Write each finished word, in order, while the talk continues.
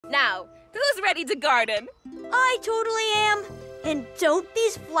Now, who's ready to garden? I totally am. And don't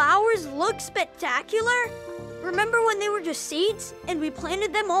these flowers look spectacular? Remember when they were just seeds and we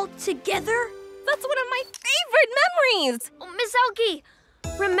planted them all together? That's one of my favorite memories! Oh, Miss Elky,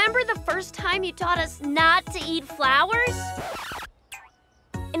 remember the first time you taught us not to eat flowers?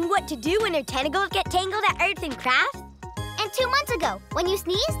 And what to do when our tentacles get tangled at arts and crafts? And 2 months ago, when you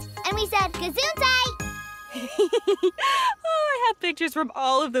sneezed and we said, "Gesundheit!" Oh, I have pictures from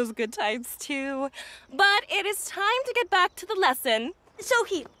all of those good times, too. But it is time to get back to the lesson.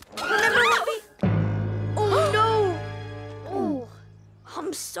 Sophie, remember when we... Oh, no! Oh,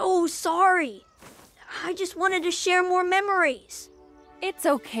 I'm so sorry. I just wanted to share more memories. It's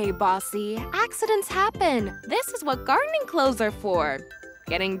okay, Bossy. Accidents happen. This is what gardening clothes are for.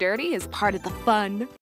 Getting dirty is part of the fun.